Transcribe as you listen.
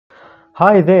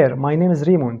Hi there, my name is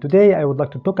Raymond. Today I would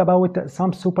like to talk about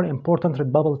some super important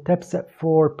Redbubble tips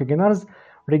for beginners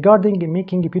regarding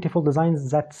making beautiful designs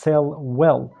that sell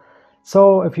well.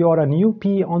 So if you are a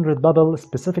newbie on Redbubble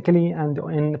specifically and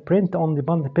in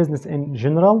print-on-demand business in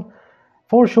general,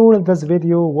 for sure this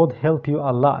video would help you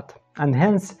a lot. And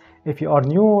hence, if you are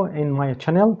new in my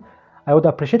channel, I would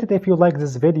appreciate it if you like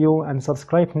this video and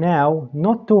subscribe now,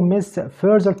 not to miss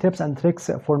further tips and tricks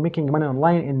for making money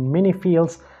online in many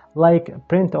fields like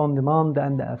print on demand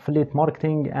and affiliate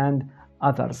marketing and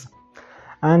others.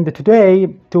 And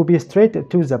today, to be straight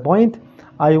to the point,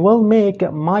 I will make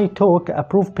my talk a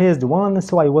proof-based one,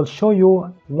 so I will show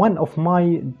you one of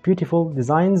my beautiful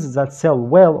designs that sell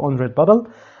well on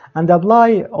Redbubble and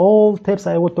apply all tips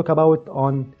I will talk about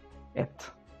on it.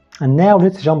 And now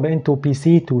let's jump into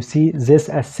PC to see this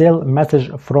sale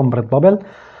message from Redbubble.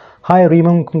 Hi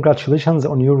Raymond, congratulations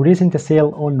on your recent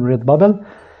sale on Redbubble.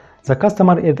 The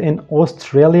customer is in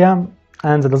Australia,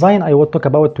 and the design I will talk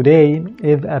about today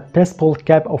is a baseball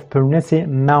cap of Bernese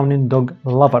Mountain Dog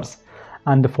lovers.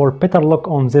 And for better look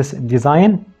on this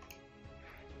design,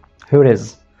 here it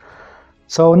is.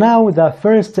 So now the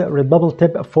first Redbubble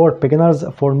tip for beginners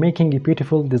for making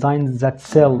beautiful designs that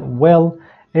sell well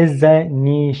is the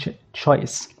niche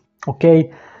choice.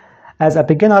 Okay, as a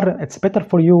beginner, it's better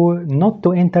for you not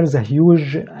to enter the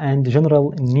huge and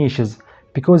general niches,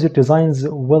 because your designs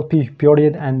will be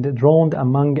buried and drowned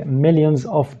among millions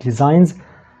of designs.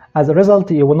 As a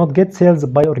result, you will not get sales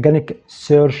by organic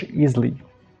search easily.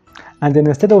 And then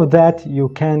instead of that, you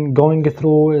can going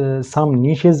through some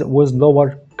niches with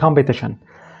lower competition.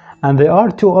 And there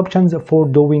are two options for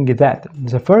doing that.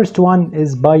 The first one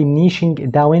is by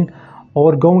niching down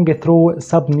or going through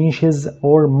sub niches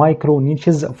or micro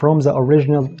niches from the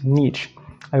original niche.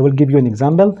 I will give you an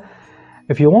example.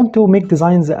 If you want to make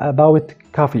designs about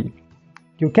coffee,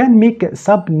 you can make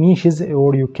sub niches,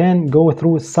 or you can go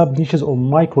through sub niches or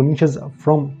micro niches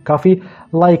from coffee,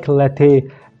 like latte,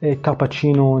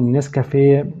 cappuccino,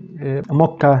 Nescafe,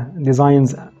 mocha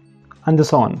designs, and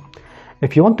so on.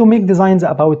 If you want to make designs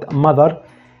about mother,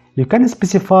 you can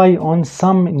specify on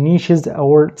some niches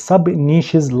or sub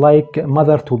niches like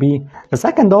mother to be. The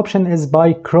second option is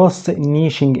by cross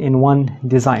niching in one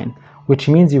design, which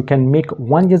means you can make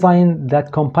one design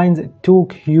that combines two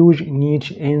huge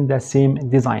niches in the same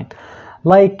design,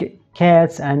 like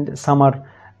cats and summer,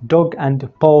 dog and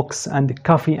box, and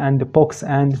coffee and box,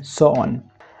 and so on.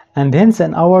 And hence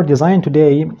in our design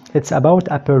today, it's about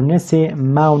a Bernese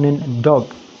Mountain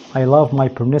Dog. I love my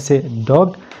Bernese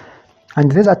dog, and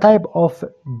it is a type of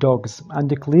dogs,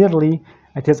 and clearly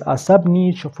it is a sub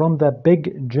niche from the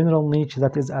big general niche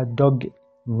that is a dog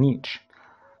niche.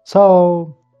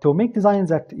 So to make designs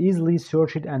that easily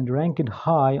searched and ranked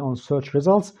high on search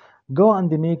results, go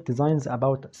and make designs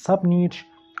about sub-niche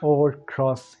or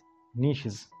cross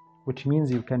niches, which means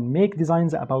you can make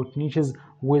designs about niches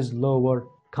with lower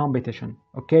competition.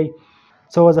 Okay,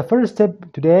 so as a first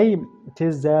step today, it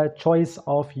is the choice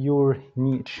of your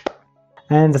niche.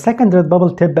 And the second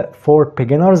Redbubble tip for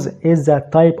beginners is the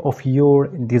type of your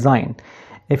design.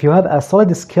 If you have a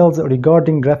solid skills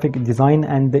regarding graphic design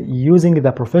and using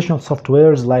the professional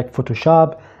softwares like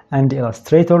Photoshop and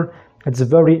Illustrator, it's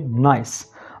very nice.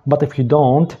 But if you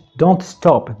don't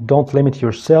stop, don't limit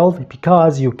yourself,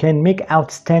 because you can make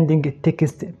outstanding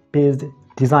text-based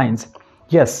designs.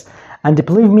 Yes, and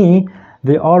believe me,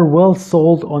 they are well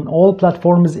sold on all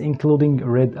platforms including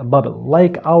Redbubble.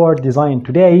 Like our design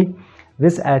today,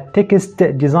 this is a text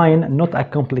design, not a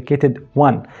complicated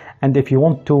one. And if you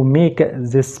want to make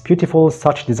this beautiful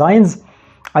such designs,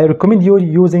 I recommend you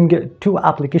using two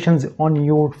applications on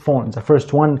your phone. The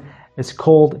first one is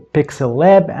called Pixel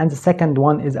Lab, and the second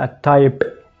one is a Type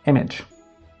Image.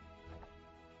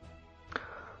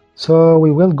 So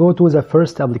we will go to the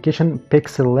first application,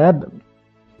 Pixel Lab.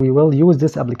 We will use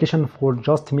this application for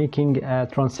just making a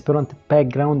transparent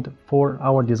background for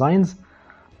our designs.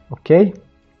 Okay,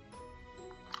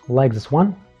 like this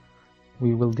one.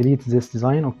 We will delete this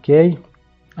design. Okay,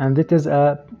 and it is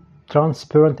a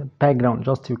transparent background.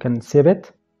 Just you can save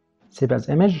it, save as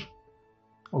image.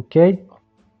 Okay,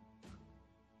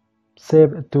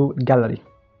 save to gallery.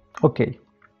 Okay,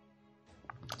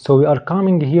 so we are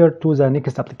coming here to the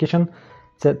next application,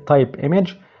 the Type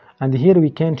Image, and here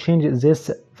we can change this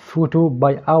photo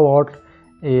by our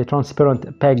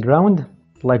transparent background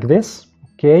like this.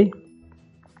 Okay,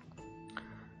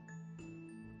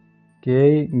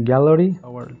 gallery,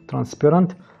 our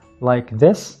transparent like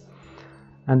this,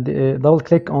 and double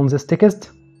click on this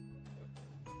text.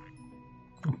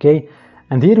 Okay,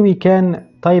 and here we can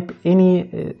type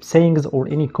any sayings or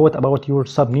any quote about your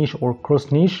sub niche or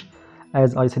cross niche,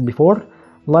 as I said before.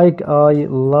 like I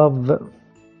love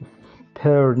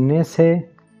Pyrenees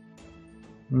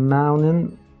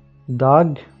Mountain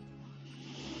Dog.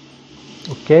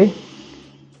 Okay,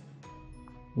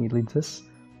 we leave this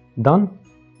done,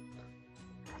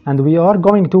 and we are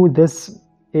going to this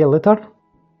a letter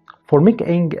for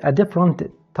making a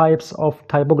different types of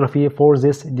typography for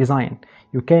this design.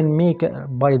 You can make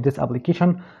by this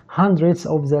application hundreds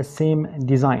of the same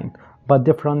design but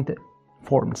different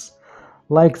forms,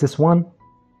 like this one.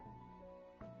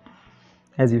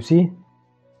 As you see,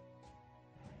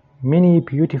 many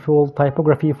beautiful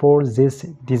typography for this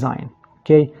design.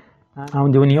 Okay,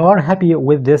 and when you are happy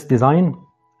with this design,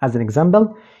 as an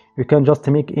example, you can just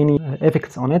make any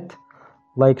effects on it,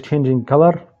 like changing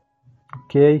color,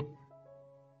 okay,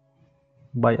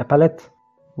 by a palette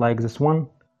like this one,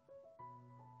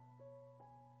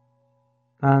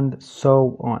 and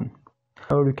so on.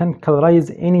 Or you can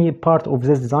colorize any part of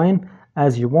this design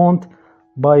as you want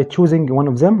by choosing one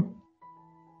of them,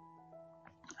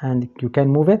 and you can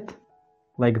move it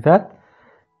like that.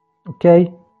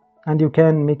 Okay, and you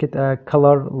can make it a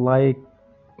color like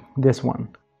this one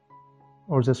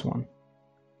or this one.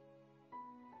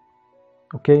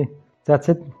 Okay, that's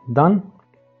it, done.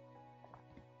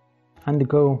 And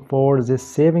go for this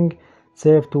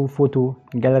save to photo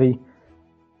gallery,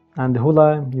 and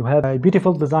voila, you have a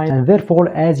beautiful design. And therefore,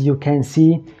 as you can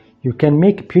see, you can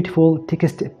make beautiful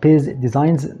text-based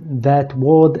designs that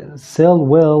would sell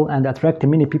well and attract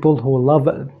many people who love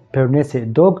Pyrenees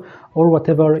dog or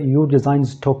whatever your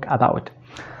designs talk about.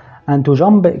 And to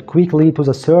jump quickly to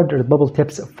the third Redbubble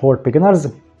tips for beginners,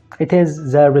 it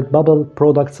is the Redbubble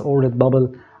products or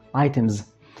Redbubble items.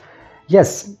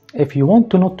 Yes, if you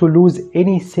want not to lose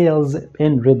any sales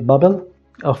in Redbubble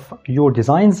of your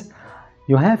designs,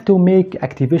 you have to make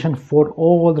activation for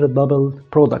all Redbubble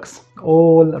products,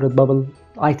 all Redbubble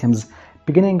items,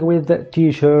 beginning with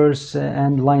t-shirts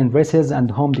and line dresses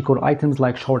and home decor items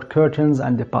like short curtains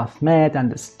and the bath mat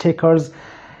and the stickers.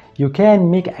 You can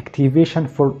make activation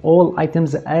for all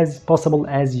items as possible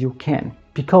as you can,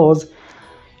 because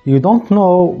you don't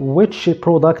know which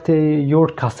product your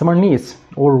customer needs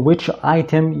or which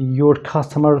item your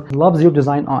customer loves your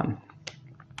design on.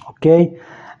 Okay,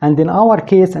 and in our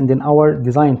case and in our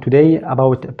design today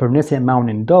about Pyrenees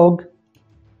Mountain Dog,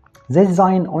 the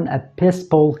design on a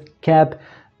baseball cap,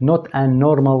 not a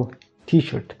normal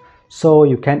t-shirt. So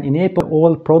you can enable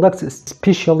all products,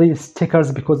 especially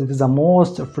stickers, because it is the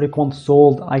most frequent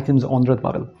sold items on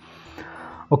Redbubble.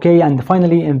 Okay, and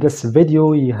finally in this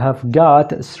video you have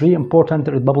got 3 important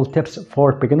Redbubble tips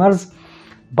for beginners.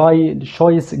 By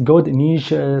choice good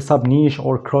niche, sub niche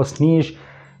or cross niche,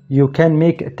 you can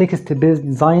make text-based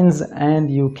designs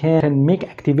and you can make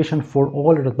activation for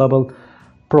all Redbubble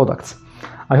products.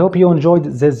 I hope you enjoyed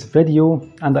this video,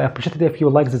 and I appreciate it if you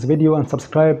like this video and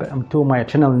subscribe to my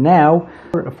channel now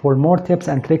for more tips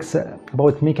and tricks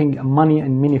about making money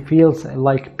in many fields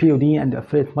like POD and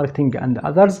affiliate marketing and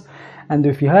others. And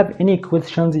if you have any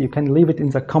questions, you can leave it in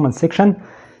the comment section.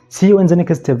 See you in the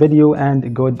next video,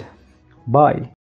 and goodbye.